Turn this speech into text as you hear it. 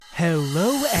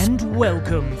Hello and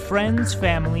welcome, friends,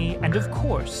 family, and of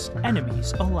course,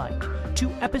 enemies alike,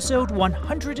 to episode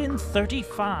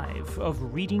 135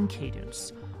 of Reading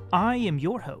Cadence. I am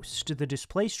your host, the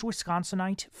displaced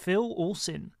Wisconsinite, Phil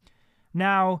Olson.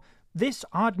 Now, this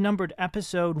odd-numbered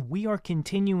episode, we are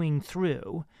continuing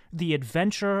through The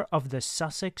Adventure of the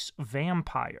Sussex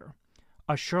Vampire,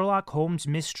 a Sherlock Holmes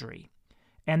mystery,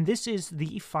 and this is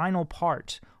the final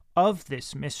part of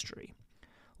this mystery.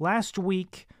 Last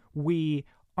week, we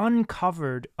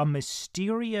uncovered a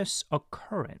mysterious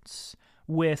occurrence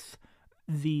with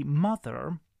the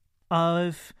mother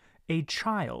of a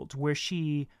child where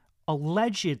she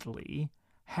allegedly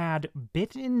had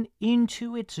bitten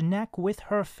into its neck with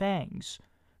her fangs,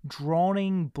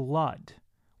 drawing blood.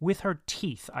 With her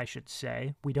teeth, I should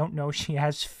say. We don't know she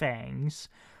has fangs,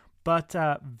 but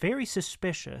very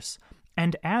suspicious.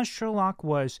 And as Sherlock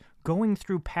was going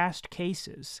through past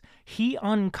cases, he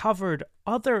uncovered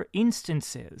other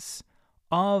instances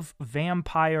of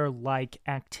vampire-like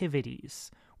activities,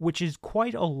 which is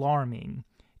quite alarming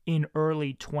in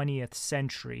early 20th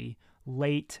century,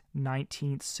 late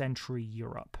 19th century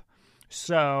Europe.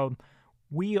 So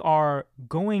we are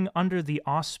going under the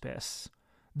auspice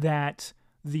that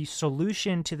the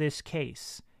solution to this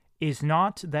case is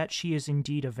not that she is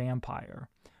indeed a vampire,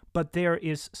 but there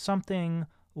is something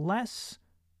less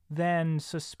than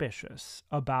suspicious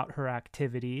about her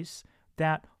activities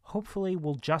that hopefully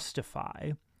will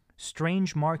justify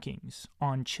strange markings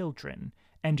on children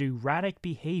and erratic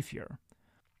behavior.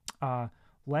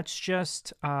 Let's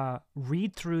just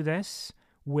read through this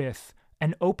with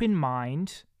an open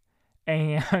mind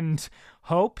and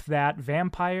hope that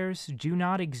vampires do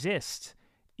not exist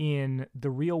in the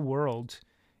real world,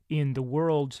 in the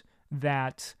world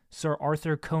that Sir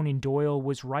Arthur Conan Doyle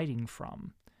was writing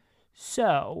from.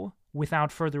 So,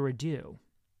 without further ado,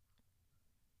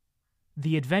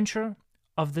 The Adventure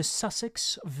of the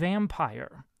Sussex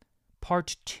Vampire,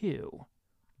 Part 2,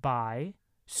 by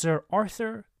Sir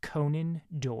Arthur Conan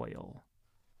Doyle.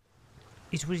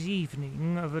 It was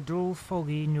evening of a dull,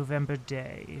 foggy November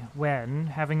day, when,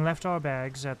 having left our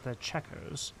bags at the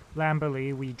Chequers,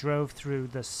 lamberly we drove through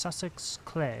the Sussex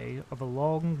clay of a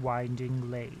long, winding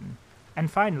lane,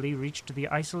 and finally reached the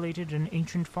isolated and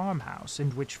ancient farmhouse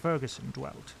in which Ferguson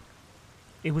dwelt.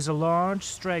 It was a large,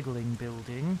 straggling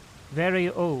building, very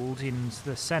old in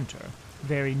the centre,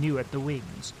 very new at the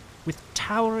wings, with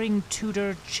towering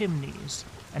Tudor chimneys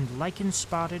and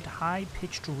lichen-spotted,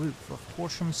 high-pitched roof of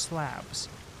Horsham slabs.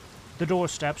 The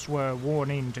doorsteps were worn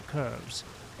into curves,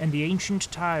 and the ancient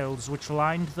tiles which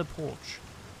lined the porch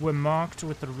were marked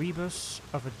with the rebus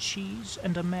of a cheese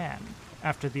and a man,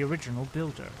 after the original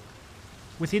builder.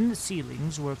 Within the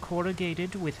ceilings were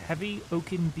corrugated with heavy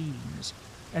oaken beams,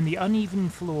 and the uneven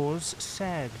floors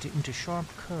sagged into sharp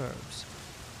curves.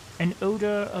 An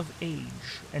odor of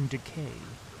age and decay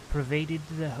pervaded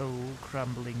the whole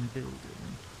crumbling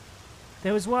building.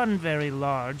 There was one very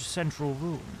large central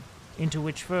room, into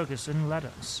which Ferguson led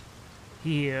us.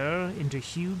 Here, into a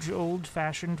huge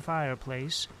old-fashioned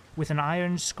fireplace, with an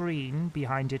iron screen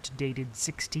behind it dated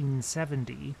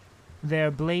 1670,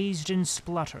 there blazed and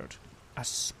spluttered a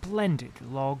splendid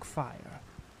log fire.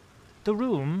 The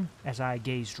room, as I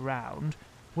gazed round,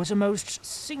 was a most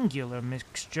singular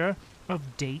mixture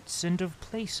of dates and of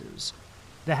places.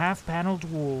 The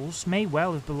half-panelled walls may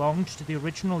well have belonged to the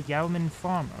original yeoman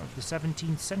farmer of the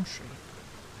 17th century.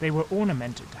 They were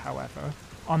ornamented, however,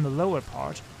 on the lower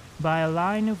part, by a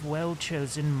line of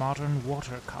well-chosen modern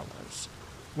watercolours,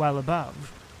 while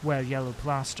above, where yellow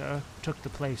plaster took the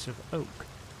place of oak,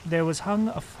 there was hung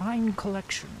a fine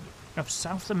collection of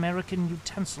South American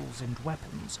utensils and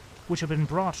weapons, which had been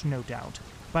brought, no doubt,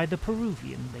 by the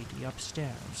Peruvian lady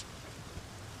upstairs.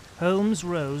 Holmes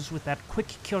rose with that quick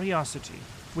curiosity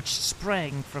which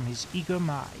sprang from his eager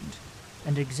mind,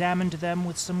 and examined them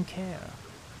with some care.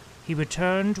 He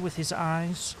returned with his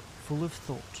eyes full of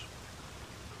thought.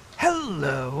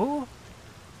 "Hello!"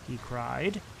 he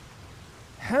cried.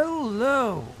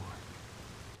 "Hello!"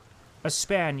 A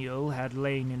spaniel had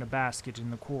lain in a basket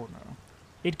in the corner.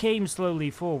 It came slowly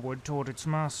forward toward its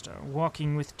master,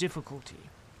 walking with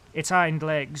difficulty. Its hind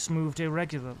legs moved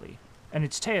irregularly, and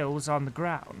its tail was on the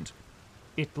ground.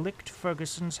 It licked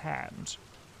Ferguson's hand.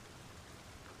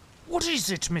 "What is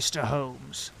it, Mr.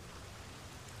 Holmes?"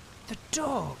 "The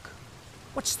dog.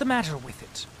 What's the matter with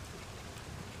it?"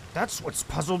 "That's what's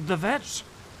puzzled the vet.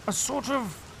 A sort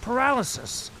of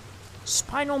paralysis.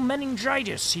 Spinal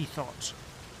meningitis, he thought.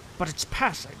 But it's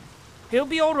passing. He'll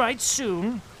be all right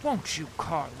soon, won't you,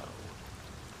 Carlo?"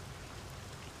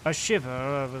 A shiver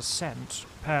of assent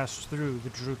passed through the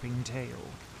drooping tail.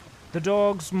 The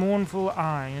dog's mournful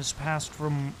eyes passed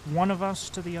from one of us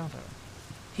to the other.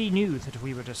 He knew that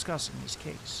we were discussing his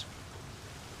case.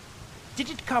 Did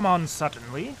it come on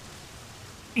suddenly?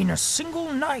 In a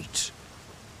single night?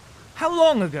 How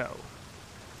long ago?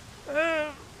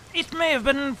 It may have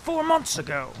been 4 months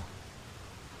ago.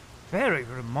 Very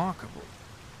remarkable.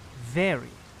 Very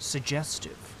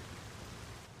suggestive.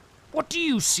 What do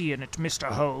you see in it,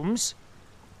 Mr. Holmes?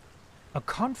 A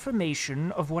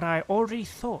confirmation of what I already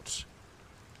thought.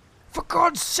 For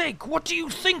God's sake, what do you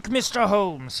think, Mr.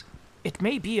 Holmes? It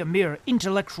may be a mere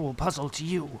intellectual puzzle to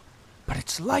you, but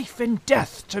it's life and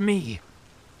death to me.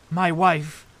 My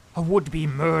wife, a would-be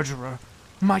murderer.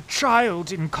 My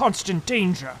child in constant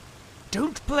danger.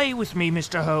 Don't play with me,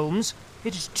 Mr. Holmes.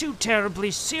 It is too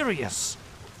terribly serious.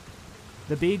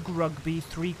 The big rugby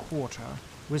 3/4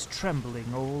 was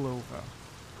trembling all over.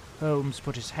 Holmes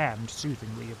put his hand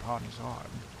soothingly upon his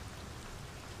arm.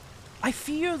 I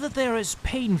fear that there is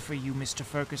pain for you, Mr.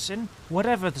 Ferguson,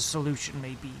 whatever the solution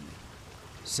may be,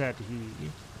 said he.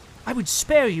 I would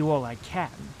spare you all I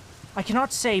can. I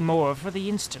cannot say more for the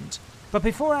instant, but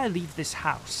before I leave this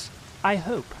house, I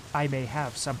hope I may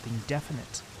have something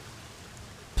definite.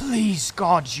 Please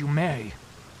God you may.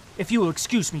 If you will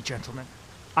excuse me, gentlemen,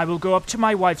 I will go up to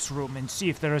my wife's room and see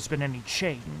if there has been any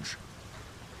change.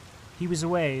 He was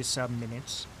away some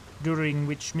minutes, during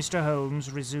which Mr. Holmes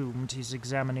resumed his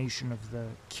examination of the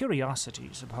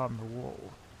curiosities upon the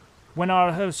wall. When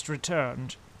our host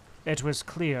returned, it was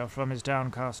clear from his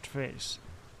downcast face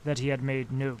that he had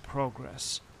made no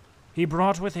progress. He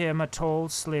brought with him a tall,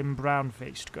 slim,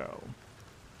 brown-faced girl.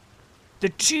 The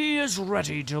tea is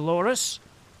ready, Dolores,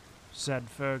 said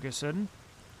Ferguson.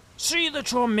 See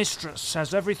that your mistress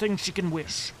has everything she can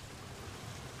wish.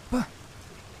 But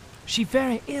she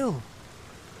very ill,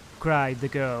 cried the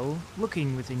girl,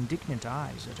 looking with indignant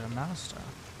eyes at her master.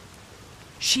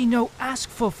 She no ask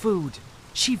for food.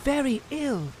 She very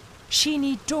ill. She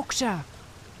need doctor.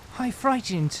 I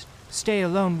frightened. Stay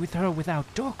alone with her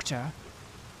without doctor.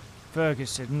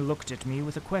 Ferguson looked at me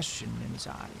with a question in his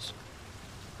eyes.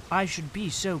 I should be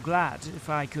so glad if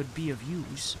I could be of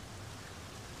use.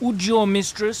 Would your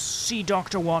mistress see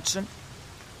Dr. Watson?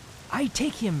 I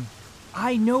take him.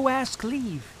 I no ask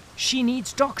leave. She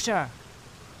needs doctor.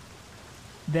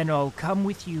 Then I'll come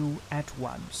with you at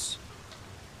once.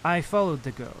 I followed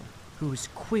the girl, who was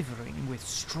quivering with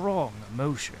strong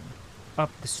emotion,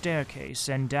 up the staircase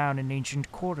and down an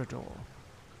ancient corridor.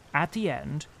 At the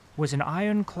end was an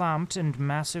iron-clamped and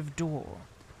massive door.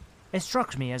 It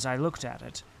struck me as I looked at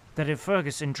it that if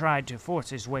Ferguson tried to force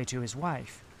his way to his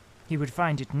wife, he would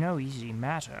find it no easy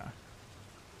matter.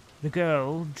 The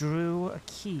girl drew a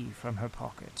key from her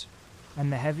pocket,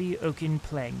 and the heavy oaken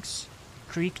planks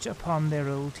creaked upon their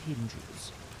old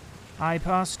hinges. I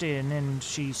passed in, and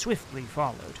she swiftly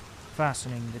followed,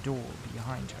 fastening the door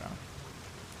behind her.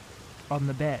 On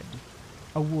the bed,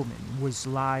 a woman was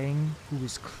lying who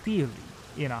was clearly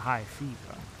in a high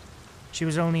fever. She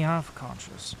was only half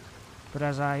conscious, but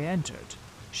as I entered,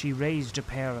 she raised a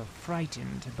pair of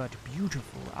frightened but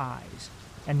beautiful eyes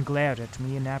and glared at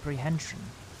me in apprehension.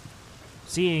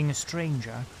 Seeing a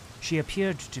stranger, she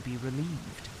appeared to be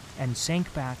relieved and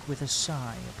sank back with a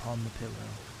sigh upon the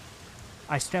pillow.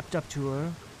 I stepped up to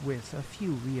her with a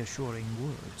few reassuring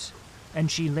words, and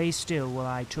she lay still while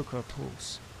I took her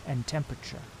pulse and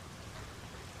temperature.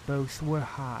 Both were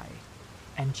high,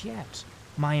 and yet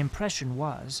my impression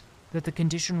was that the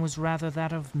condition was rather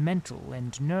that of mental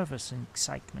and nervous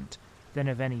excitement than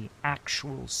of any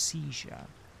actual seizure.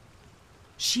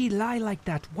 She lie like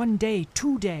that 1 day,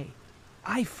 2 day.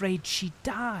 I 'fraid she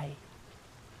die,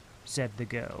 said the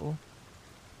girl.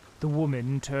 The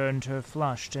woman turned her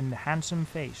flushed and handsome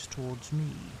face towards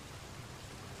me.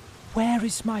 Where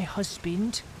is my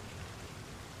husband?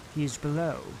 He is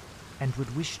below, and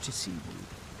would wish to see you.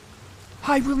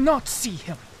 I will not see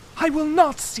him. I will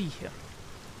not see him.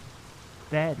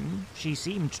 Then she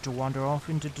seemed to wander off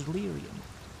into delirium.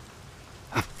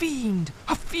 A fiend!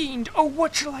 A fiend! Oh,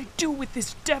 what shall I do with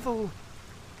this devil?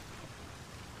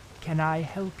 Can I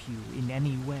help you in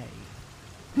any way?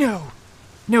 No!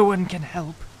 No one can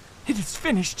help. It is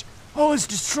finished. All is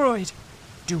destroyed.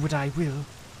 Do what I will.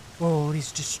 All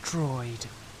is destroyed.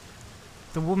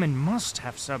 The woman must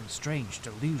have some strange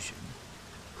delusion.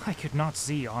 I could not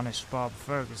see honest Bob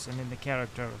Ferguson in the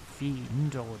character of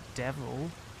fiend or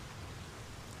devil.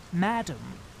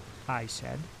 Madam, I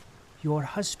said, your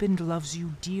husband loves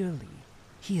you dearly.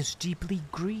 He is deeply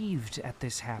grieved at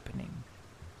this happening.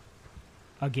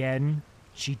 Again,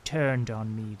 she turned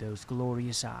on me those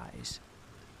glorious eyes.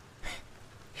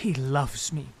 He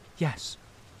loves me, yes.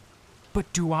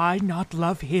 But do I not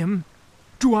love him?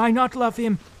 Do I not love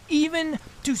him, even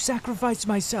to sacrifice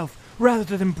myself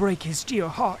rather than break his dear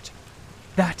heart?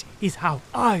 That is how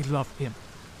I love him.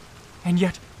 And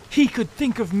yet he could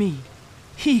think of me.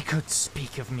 He could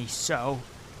speak of me so.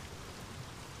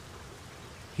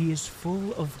 He is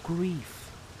full of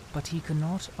grief, but he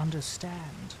cannot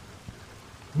understand.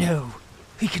 No,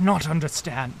 he cannot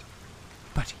understand,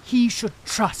 but he should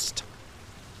trust.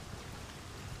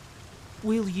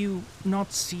 Will you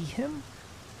not see him?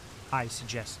 I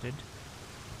suggested.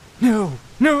 No,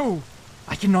 no!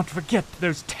 I cannot forget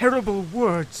those terrible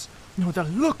words, nor the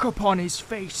look upon his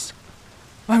face.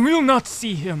 I will not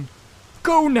see him.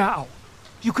 Go now.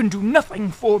 You can do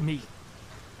nothing for me.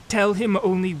 Tell him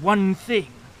only one thing.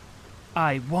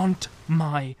 I want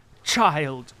my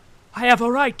child. I have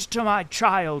a right to my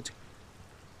child.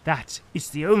 That is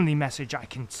the only message I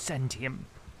can send him.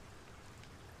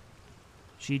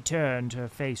 She turned her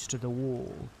face to the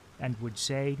wall and would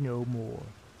say no more.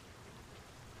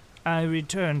 I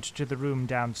returned to the room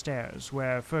downstairs,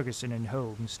 where Ferguson and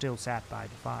Holmes still sat by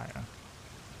the fire.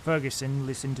 Ferguson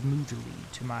listened moodily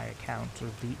to my account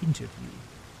of the interview.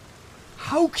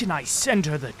 "How can I send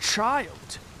her the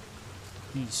child?"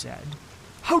 he said.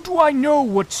 "How do I know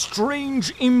what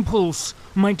strange impulse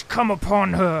might come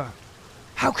upon her?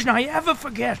 How can I ever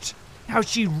forget how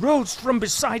she rose from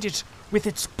beside it with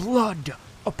its blood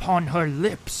upon her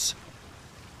lips?"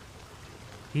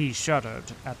 He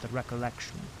shuddered at the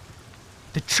recollection.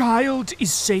 "The child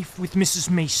is safe with Mrs.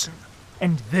 Mason,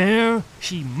 and there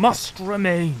she must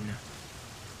remain."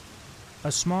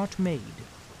 A smart maid,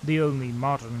 the only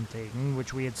modern thing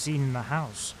which we had seen in the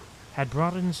house, had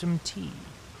brought in some tea.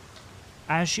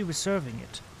 As she was serving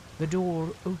it, the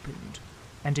door opened,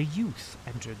 and a youth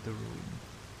entered the room.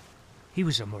 He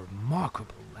was a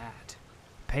remarkable lad,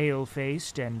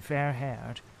 pale-faced and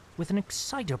fair-haired, with an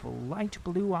excitable light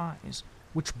blue eyes,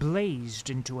 which blazed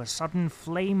into a sudden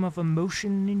flame of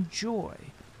emotion and joy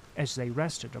as they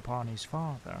rested upon his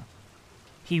father.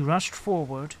 He rushed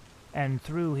forward and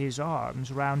threw his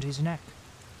arms round his neck,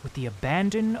 with the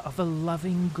abandon of a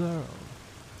loving girl.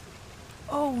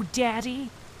 "Oh, Daddy!"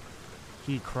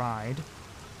 he cried.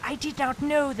 "I did not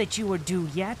know that you were due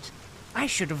yet. I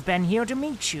should have been here to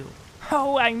meet you.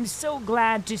 Oh, I'm so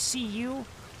glad to see you."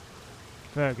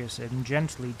 Ferguson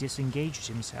gently disengaged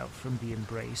himself from the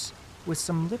embrace with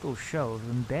some little show of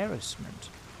embarrassment.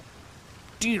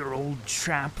 "Dear old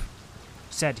chap,"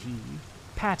 said he,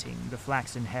 patting the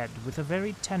flaxen head with a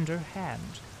very tender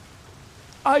hand.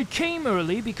 "I came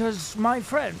early because my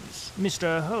friends,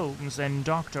 Mr. Holmes and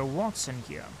Dr. Watson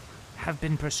here, have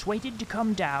been persuaded to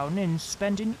come down and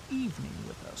spend an evening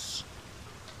with us."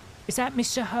 "Is that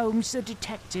Mr. Holmes, the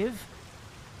detective?"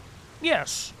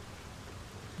 "Yes."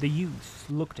 The youth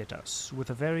looked at us with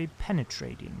a very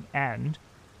penetrating and,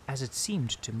 as it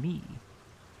seemed to me,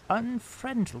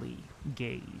 unfriendly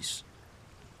gaze.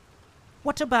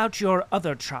 "What about your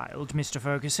other child, Mr.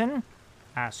 Ferguson?"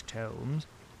 asked Holmes.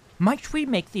 "Might we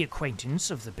make the acquaintance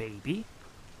of the baby?"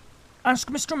 "Ask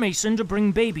Mr. Mason to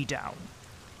bring baby down,"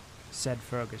 said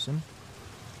Ferguson.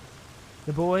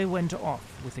 The boy went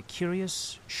off with a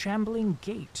curious, shambling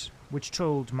gait which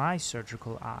told my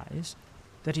surgical eyes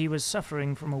that he was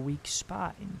suffering from a weak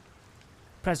spine.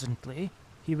 Presently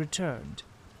he returned,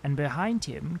 and behind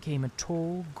him came a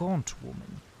tall, gaunt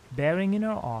woman, bearing in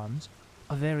her arms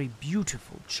a very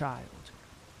beautiful child,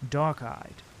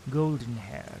 dark-eyed,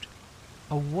 golden-haired,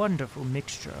 a wonderful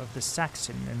mixture of the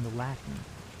Saxon and the Latin.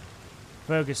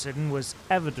 Ferguson was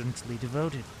evidently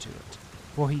devoted to it,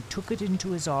 for he took it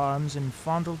into his arms and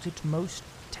fondled it most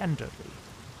tenderly.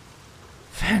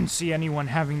 "Fancy anyone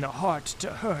having the heart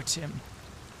to hurt him,"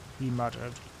 he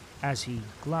muttered, as he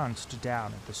glanced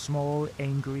down at the small,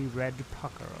 angry red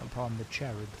pucker upon the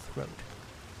cherub throat.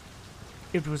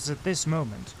 It was at this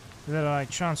moment that I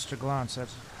chanced to glance at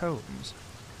Holmes,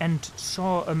 and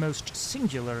saw a most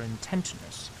singular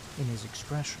intentness in his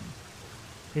expression.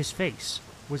 His face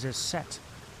was as set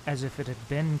as if it had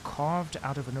been carved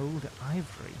out of an old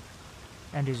ivory,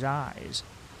 and his eyes,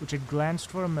 which had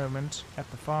glanced for a moment at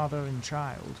the father and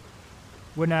child,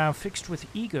 were now fixed with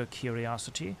eager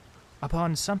curiosity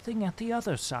upon something at the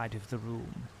other side of the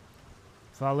room.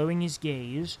 Following his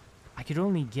gaze, I could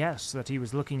only guess that he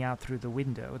was looking out through the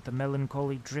window at the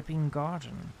melancholy dripping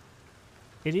garden.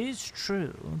 It is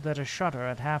true that a shutter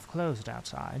had half closed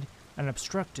outside and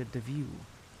obstructed the view,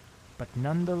 but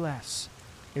none the less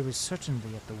it was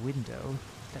certainly at the window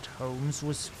that Holmes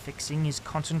was fixing his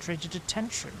concentrated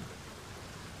attention.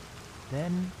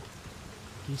 Then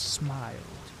he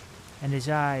smiled, and his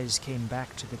eyes came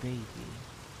back to the baby.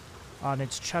 On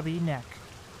its chubby neck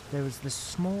there was this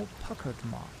small puckered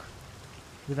mark.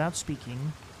 Without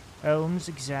speaking, Holmes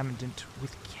examined it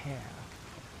with care.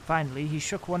 Finally, he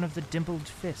shook one of the dimpled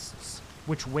fists,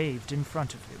 which waved in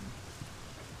front of him.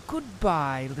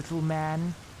 "Goodbye, little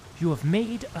man. You have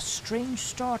made a strange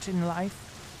start in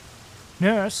life.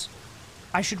 Nurse,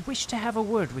 I should wish to have a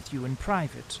word with you in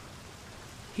private."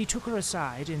 He took her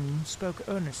aside and spoke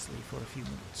earnestly for a few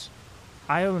minutes.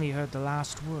 I only heard the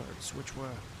last words, which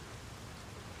were,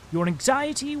 "Your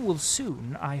anxiety will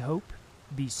soon, I hope,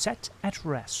 be set at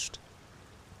rest."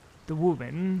 The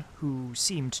woman, who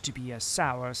seemed to be a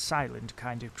sour, silent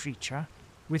kind of creature,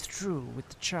 withdrew with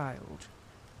the child.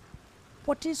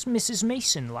 "What is Mrs.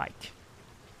 Mason like?"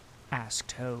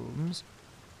 asked Holmes.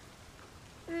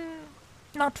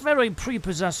 "Not very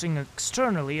prepossessing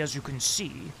externally, as you can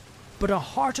see, but a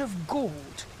heart of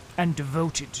gold and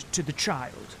devoted to the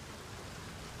child.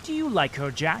 Do you like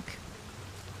her, Jack?"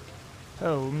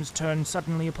 Holmes turned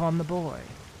suddenly upon the boy.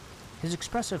 His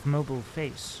expressive mobile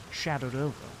face shadowed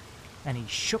over, and he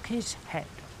shook his head.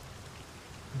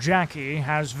 "Jackie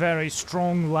has very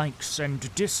strong likes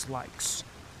and dislikes,"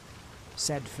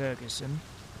 said Ferguson,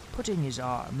 putting his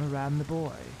arm around the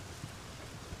boy.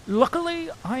 "Luckily,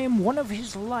 I am one of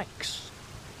his likes."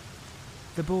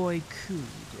 The boy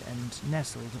cooed and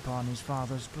nestled upon his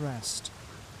father's breast.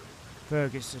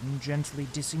 Ferguson gently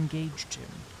disengaged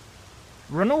him.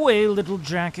 "Run away, little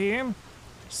Jackie,"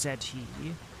 said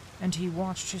he, and he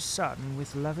watched his son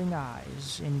with loving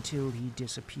eyes until he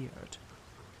disappeared.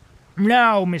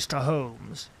 "Now, Mr.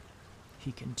 Holmes,"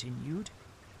 he continued,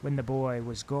 when the boy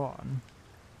was gone,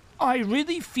 "I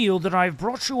really feel that I've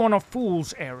brought you on a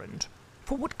fool's errand,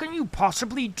 for what can you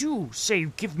possibly do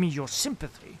save give me your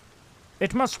sympathy?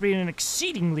 It must be an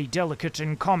exceedingly delicate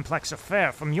and complex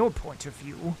affair from your point of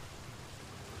view."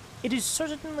 "It is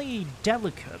certainly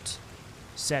delicate,"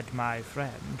 said my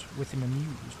friend with an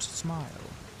amused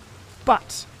smile.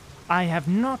 "But I have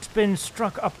not been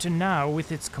struck up to now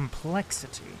with its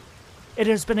complexity. It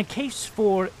has been a case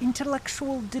for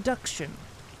intellectual deduction.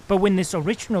 But when this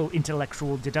original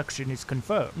intellectual deduction is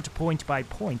confirmed, point by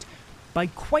point, by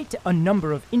quite a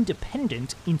number of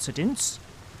independent incidents,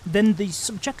 then the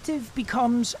subjective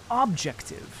becomes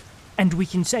objective, and we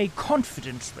can say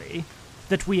confidently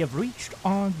that we have reached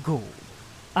our goal.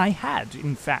 I had,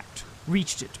 in fact,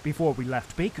 reached it before we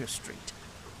left Baker Street,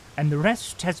 and the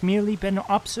rest has merely been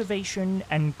observation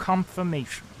and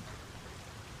confirmation."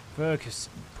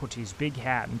 Ferguson put his big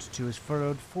hand to his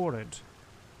furrowed forehead.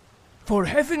 "For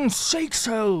heaven's sakes,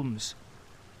 Holmes,"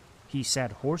 he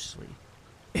said hoarsely,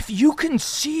 "if you can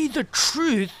see the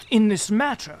truth in this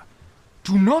matter,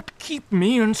 do not keep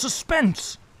me in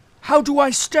suspense. How do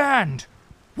I stand?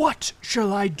 What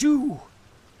shall I do?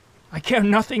 I care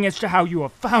nothing as to how you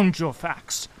have found your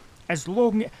facts, as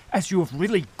long as you have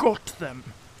really got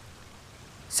them."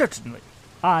 "Certainly,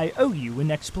 I owe you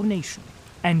an explanation,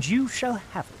 and you shall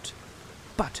have it.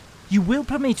 But you will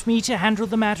permit me to handle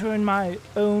the matter in my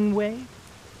own way?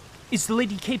 Is the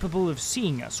lady capable of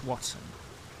seeing us, Watson?"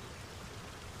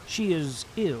 "She is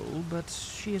ill, but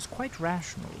she is quite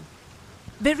rational."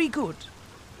 "Very good.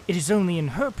 It is only in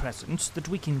her presence that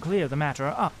we can clear the matter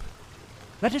up.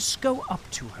 Let us go up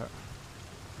to her."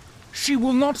 "She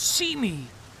will not see me!"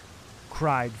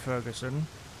 cried Ferguson.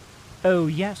 "Oh,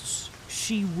 yes,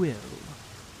 she will,"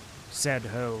 said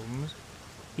Holmes.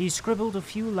 He scribbled a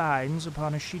few lines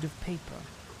upon a sheet of paper.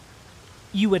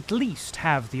 "You at least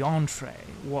have the entree,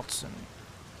 Watson.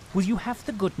 Will you have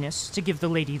the goodness to give the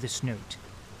lady this note?"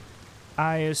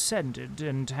 I ascended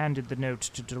and handed the note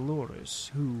to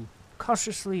Dolores, who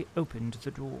cautiously opened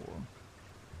the door.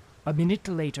 A minute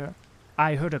later,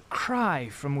 I heard a cry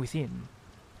from within,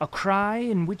 a cry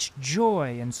in which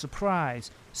joy and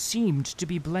surprise seemed to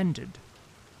be blended.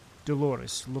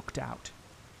 Dolores looked out.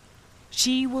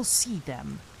 "She will see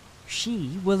them.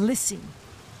 She will listen,"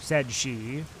 said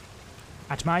she.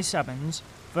 At my summons,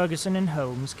 Ferguson and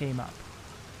Holmes came up.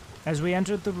 As we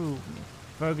entered the room,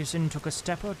 Ferguson took a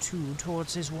step or two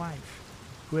towards his wife,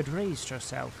 who had raised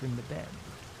herself in the bed.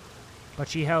 But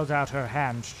she held out her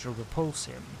hand to repulse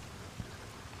him.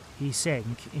 He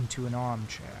sank into an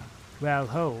armchair, while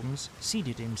Holmes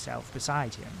seated himself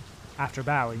beside him, after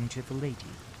bowing to the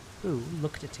lady, who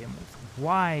looked at him with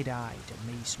wide-eyed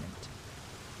amazement.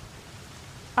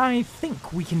 "I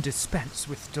think we can dispense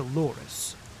with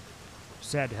Dolores,"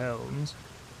 said Holmes.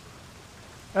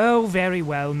 "Oh, very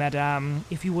well, madame.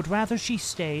 If you would rather she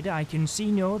stayed, I can see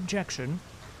no objection.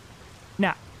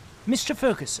 Now, Mr.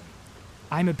 Ferguson,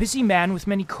 I'm a busy man with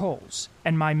many calls,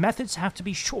 and my methods have to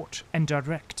be short and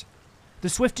direct. The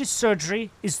swiftest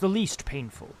surgery is the least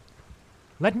painful.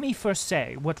 Let me first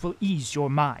say what will ease your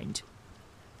mind.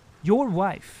 Your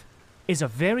wife is a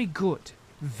very good,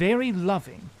 very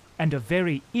loving, and a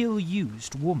very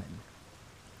ill-used woman.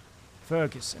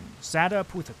 Ferguson sat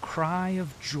up with a cry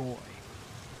of joy.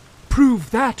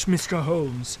 Prove that, Mr.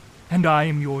 Holmes, and I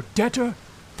am your debtor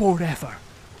forever.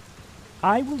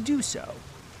 I will do so,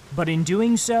 but in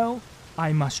doing so,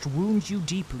 I must wound you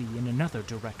deeply in another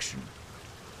direction.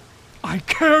 I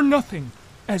care nothing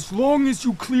as long as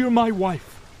you clear my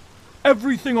wife.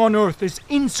 Everything on earth is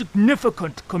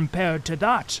insignificant compared to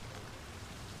that.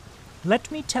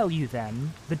 Let me tell you,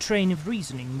 then, the train of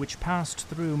reasoning which passed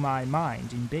through my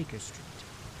mind in Baker Street.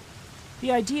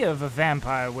 The idea of a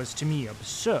vampire was to me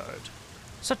absurd.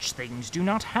 Such things do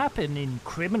not happen in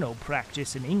criminal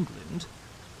practice in England,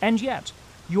 and yet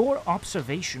your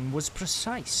observation was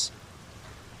precise.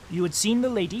 You had seen the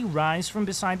lady rise from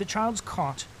beside the child's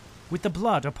cot with the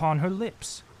blood upon her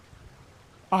lips.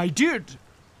 I did.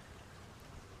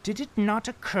 Did it not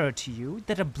occur to you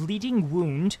that a bleeding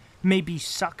wound may be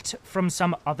sucked from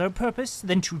some other purpose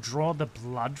than to draw the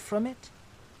blood from it?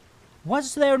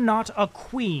 Was there not a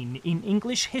queen in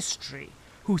English history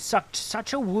who sucked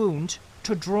such a wound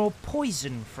to draw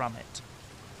poison from it?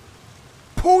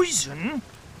 Poison?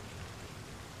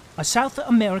 A South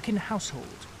American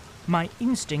household. My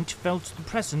instinct felt the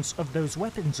presence of those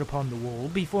weapons upon the wall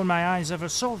before my eyes ever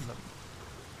saw them.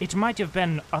 It might have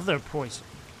been other poison,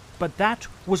 but that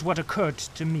was what occurred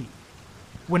to me.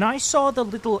 When I saw the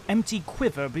little empty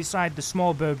quiver beside the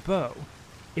small bird bow,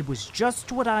 it was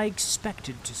just what I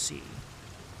expected to see.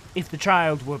 If the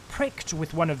child were pricked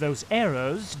with one of those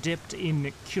arrows dipped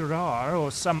in curare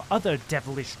or some other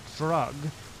devilish drug,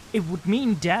 it would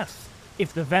mean death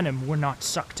if the venom were not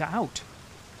sucked out.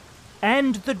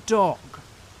 And the dog.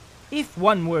 If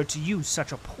one were to use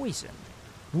such a poison,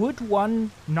 would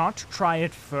one not try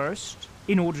it first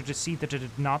in order to see that it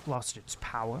had not lost its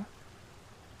power?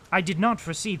 I did not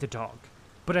foresee the dog,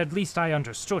 but at least I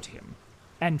understood him,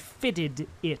 and fitted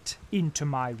it into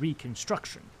my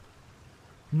reconstruction.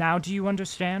 Now do you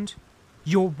understand?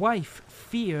 Your wife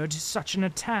feared such an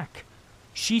attack.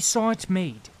 She saw it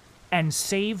made, and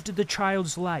saved the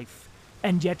child's life,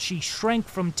 and yet she shrank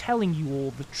from telling you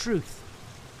all the truth,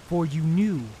 for you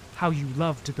knew how you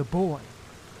loved the boy,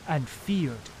 and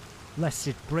feared lest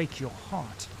it break your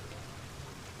heart.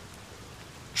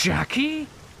 Jackie?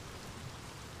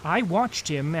 I watched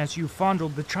him as you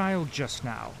fondled the child just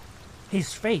now.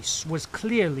 His face was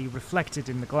clearly reflected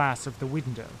in the glass of the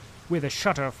window, where the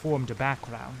shutter formed a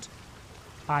background.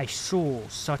 I saw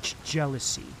such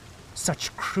jealousy,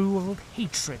 such cruel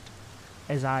hatred,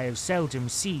 as I have seldom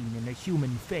seen in a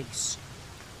human face.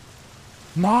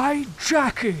 My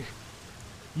Jackie!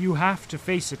 You have to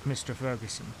face it, Mr.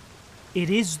 Ferguson. It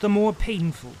is the more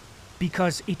painful,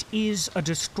 because it is a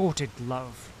distorted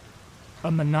love.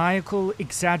 A maniacal,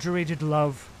 exaggerated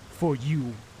love for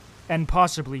you, and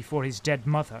possibly for his dead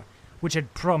mother, which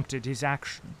had prompted his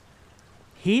action.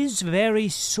 His very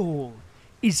soul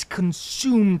is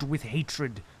consumed with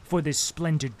hatred for this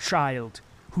splendid child,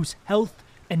 whose health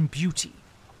and beauty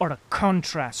are a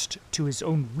contrast to his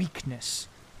own weakness.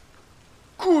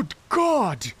 Good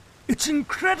God! It's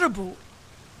incredible!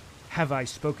 Have I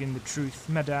spoken the truth,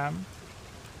 madame?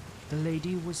 The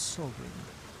lady was sobbing,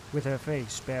 with her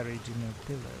face buried in her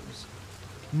pillows.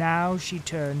 Now she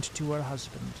turned to her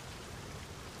husband.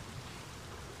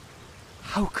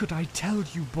 How could I tell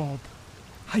you, Bob?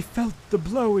 I felt the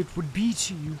blow it would be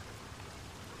to you.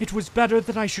 It was better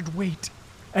that I should wait,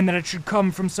 and that it should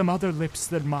come from some other lips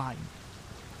than mine.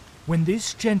 When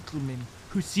this gentleman,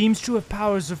 who seems to have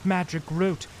powers of magic,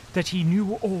 wrote that he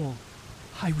knew all,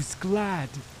 I was glad.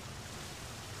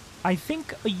 I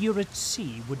think a year at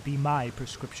sea would be my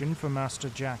prescription for Master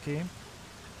Jackie,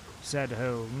 said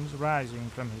Holmes, rising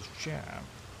from his chair.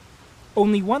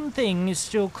 Only one thing is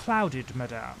still clouded,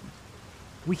 madame.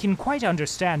 We can quite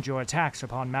understand your attacks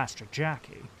upon Master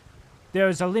Jackie. There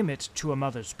is a limit to a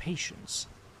mother's patience.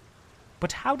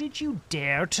 But how did you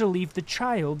dare to leave the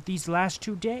child these last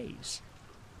 2 days?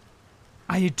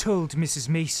 I had told Mrs.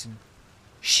 Mason.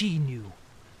 She knew.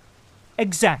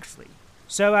 Exactly.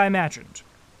 So I imagined.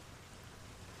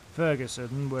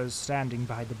 Ferguson was standing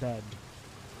by the bed,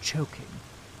 choking,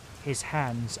 his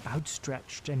hands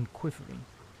outstretched and quivering.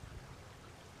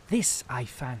 This, I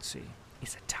fancy,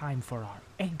 is a time for our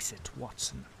exit,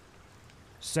 Watson,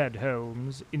 said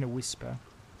Holmes in a whisper.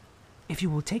 If you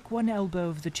will take one elbow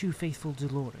of the too faithful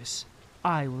Dolores,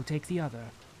 I will take the other.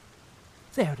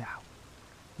 There now,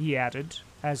 he added,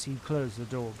 as he closed the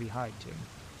door behind him.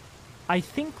 I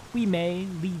think we may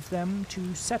leave them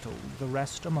to settle the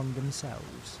rest among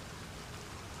themselves.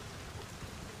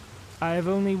 I have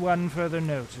only one further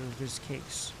note of this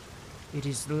case. It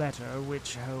is the letter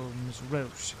which Holmes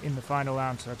wrote in the final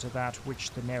answer to that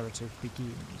which the narrative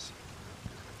begins.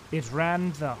 It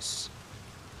ran thus: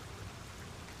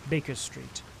 Baker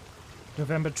Street,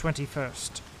 November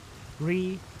 21st.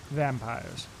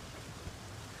 Vampires.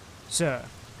 Sir,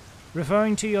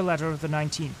 referring to your letter of the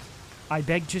 19th, I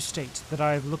beg to state that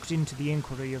I have looked into the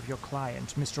inquiry of your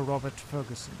client, Mr. Robert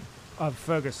Ferguson, of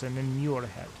Ferguson and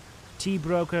Muirhead, tea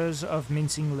brokers of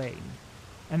Mincing Lane,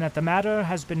 and that the matter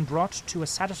has been brought to a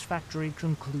satisfactory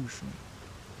conclusion.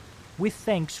 With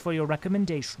thanks for your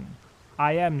recommendation,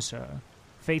 I am, sir,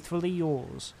 faithfully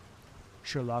yours,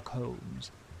 Sherlock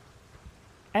Holmes.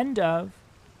 End of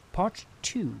Part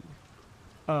 2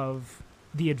 of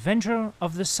The Adventure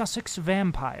of the Sussex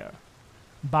Vampire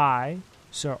by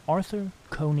Sir Arthur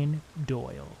Conan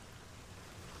Doyle.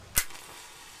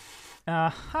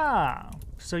 Aha!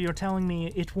 So you're telling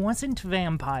me it wasn't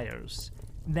vampires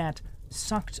that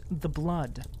sucked the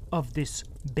blood of this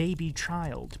baby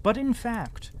child, but in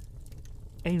fact,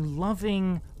 a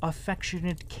loving,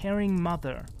 affectionate, caring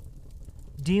mother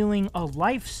dealing a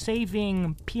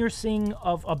life-saving piercing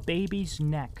of a baby's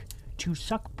neck to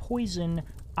suck poison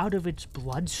out of its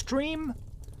bloodstream?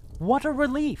 What a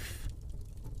relief!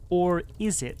 Or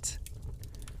is it?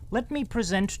 Let me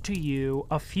present to you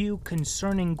a few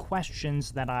concerning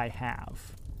questions that I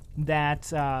have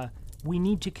that we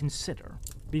need to consider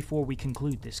before we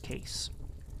conclude this case.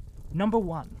 Number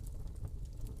 1.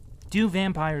 Do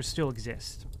vampires still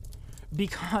exist?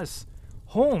 Because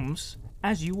Holmes,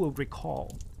 as you will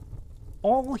recall,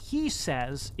 all he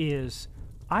says is,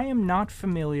 I am not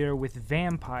familiar with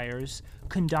vampires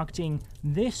conducting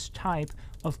this type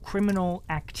of criminal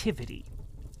activity.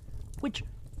 Which,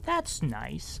 that's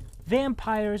nice.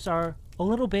 Vampires are a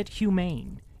little bit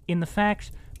humane in the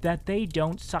fact that they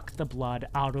don't suck the blood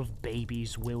out of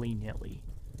babies willy-nilly.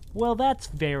 Well, that's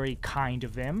very kind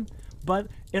of him, but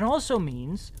it also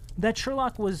means that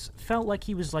Sherlock felt like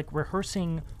he was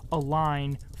rehearsing a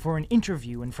line for an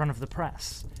interview in front of the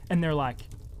press. And they're like,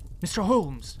 Mr.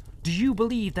 Holmes, do you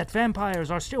believe that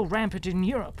vampires are still rampant in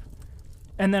Europe?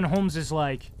 And then Holmes is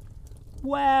like,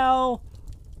 well,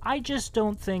 I just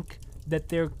don't think that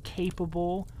they're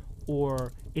capable,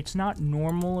 or it's not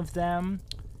normal of them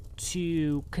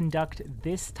to conduct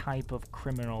this type of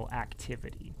criminal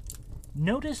activity.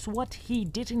 Notice what he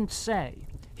didn't say.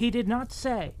 He did not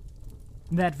say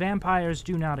that vampires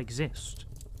do not exist.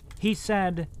 He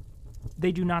said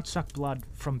they do not suck blood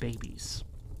from babies.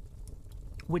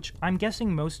 Which I'm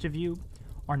guessing most of you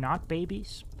are not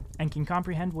babies and can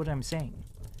comprehend what I'm saying.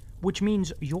 Which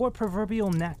means your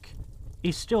proverbial neck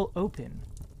is still open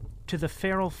to the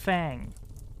feral fang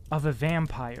of a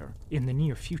vampire in the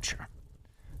near future.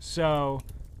 So,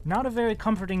 not a very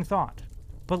comforting thought,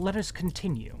 but let us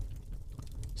continue.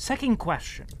 Second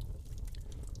question.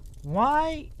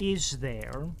 Why is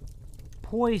there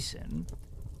poison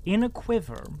in a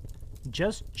quiver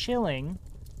just chilling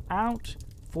out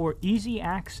for easy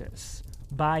access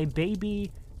by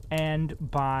baby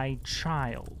and by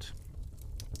child?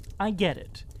 I get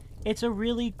it. It's a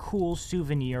really cool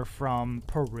souvenir from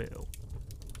Peru.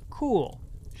 Cool.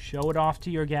 Show it off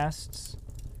to your guests.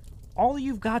 All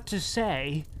you've got to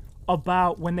say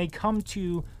about when they come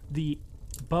to the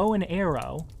bow and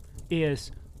arrow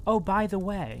is, oh, by the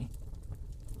way,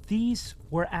 these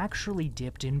were actually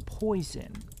dipped in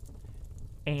poison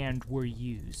and were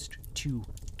used to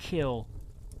kill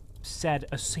said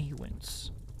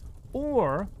assailants.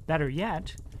 Or, better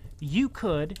yet, you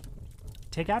could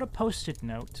take out a Post-it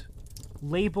note,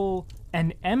 label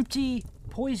an empty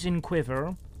poison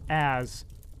quiver as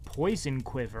poison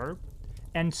quiver,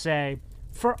 and say,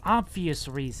 for obvious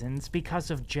reasons, because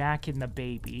of Jack and the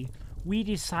baby, we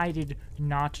decided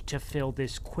not to fill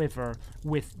this quiver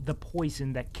with the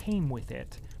poison that came with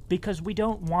it, because we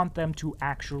don't want them to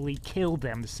actually kill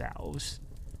themselves.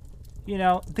 You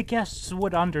know, the guests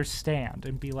would understand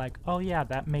and be like, oh yeah,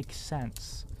 that makes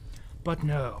sense. But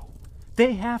no,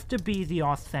 they have to be the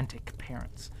authentic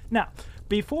parents. Now,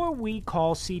 before we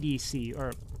call CDC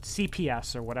or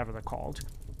CPS or whatever they're called,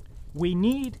 we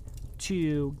need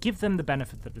to give them the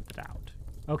benefit of the doubt.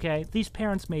 Okay? These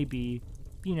parents may be,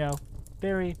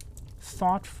 very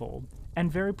thoughtful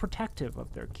and very protective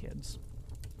of their kids.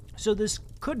 So this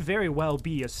could very well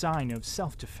be a sign of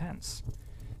self-defense.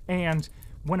 And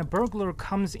when a burglar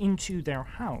comes into their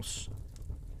house,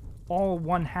 all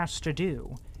one has to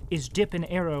do is dip an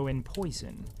arrow in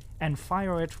poison and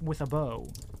fire it with a bow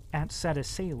at said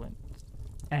assailant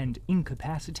and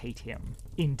incapacitate him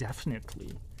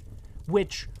indefinitely.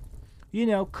 Which,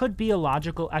 could be a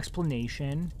logical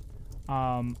explanation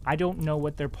I don't know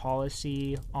what their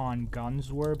policy on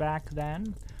guns were back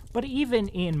then, but even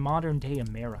in modern day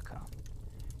America,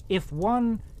 if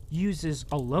one uses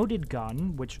a loaded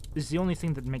gun, which is the only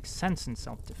thing that makes sense in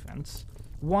self-defense,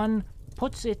 one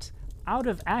puts it out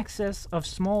of access of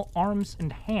small arms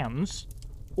and hands,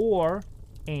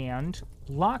 and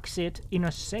locks it in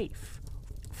a safe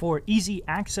for easy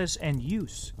access and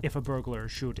use if a burglar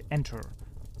should enter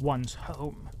one's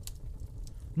home.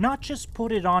 Not just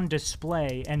put it on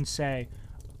display and say,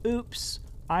 oops,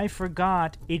 I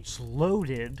forgot it's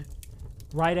loaded,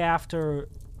 right after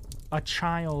a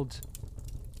child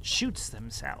shoots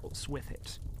themselves with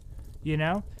it, you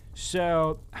know?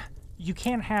 So you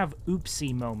can't have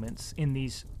oopsie moments in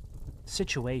these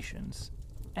situations,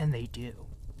 and they do.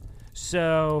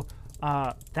 So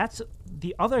that's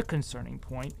the other concerning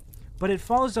point, but it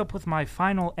follows up with my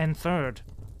final and third,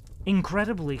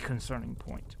 incredibly concerning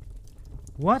point.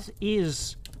 What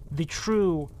is the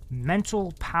true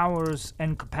mental powers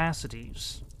and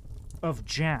capacities of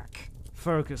Jack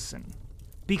Ferguson?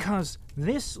 Because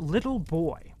this little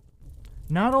boy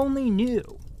not only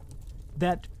knew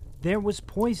that there was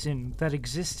poison that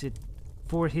existed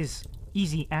for his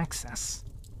easy access,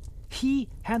 he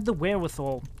had the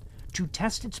wherewithal to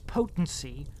test its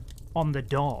potency on the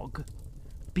dog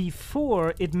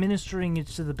before administering it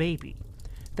to the baby.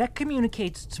 That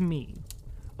communicates to me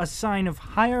a sign of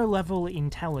higher level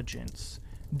intelligence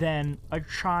than a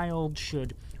child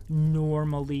should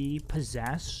normally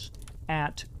possess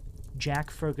at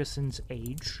Jack Ferguson's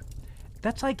age.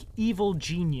 That's like evil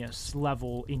genius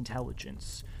level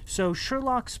intelligence. So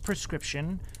Sherlock's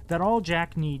prescription that all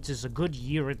Jack needs is a good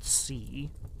year at sea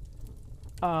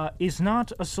is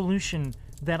not a solution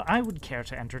that I would care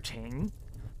to entertain,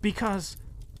 because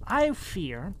I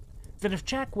fear that if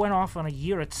Jack went off on a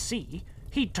year at sea,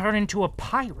 he'd turn into a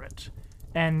pirate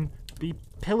and be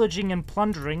pillaging and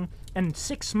plundering, and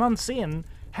 6 months in,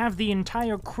 have the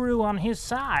entire crew on his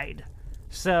side.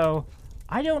 So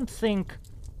I don't think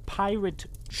Pirate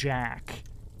Jack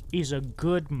is a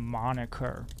good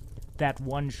moniker that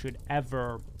one should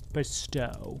ever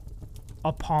bestow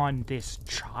upon this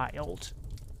child.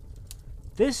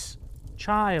 This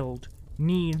child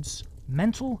needs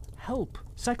mental help,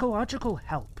 psychological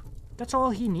help. That's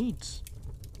all he needs.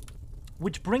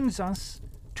 Which brings us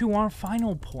to our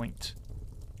final point.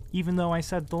 Even though I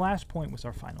said the last point was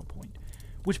our final point.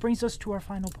 Which brings us to our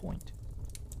final point.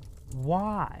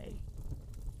 Why,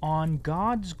 on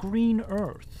God's green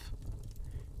earth,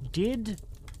 did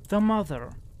the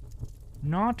mother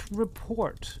not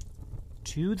report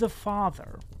to the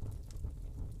father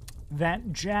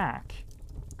that Jack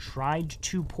tried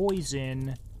to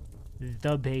poison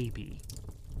the baby?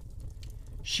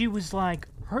 She was like,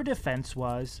 her defense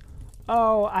was,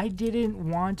 oh, I didn't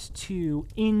want to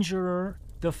injure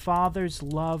the father's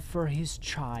love for his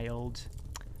child.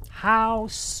 How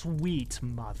sweet,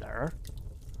 mother.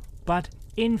 But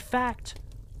in fact,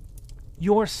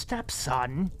 your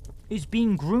stepson is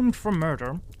being groomed for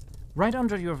murder right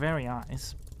under your very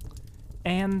eyes.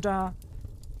 And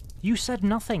you said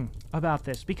nothing about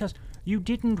this because you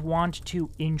didn't want to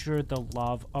injure the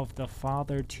love of the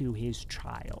father to his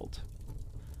child.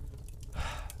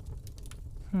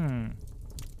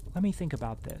 Let me think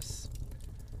about this.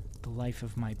 The life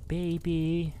of my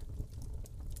baby.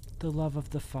 The love of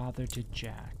the father to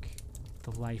Jack.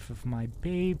 The life of my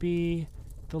baby.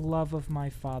 The love of my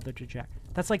father to Jack.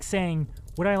 That's like saying,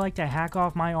 would I like to hack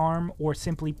off my arm or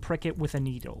simply prick it with a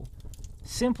needle?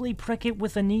 Simply prick it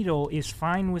with a needle is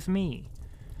fine with me.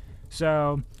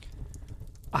 So,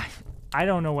 I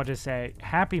don't know what to say.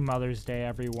 Happy Mother's Day,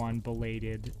 everyone,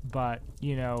 belated. But,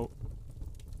 you know,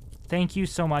 thank you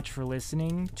so much for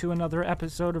listening to another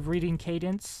episode of Reading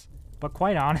Cadence. But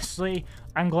quite honestly,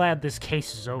 I'm glad this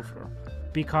case is over,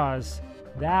 because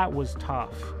that was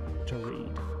tough to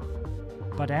read.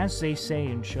 But as they say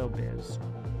in showbiz,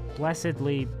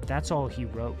 blessedly, that's all he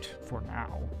wrote for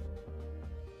now.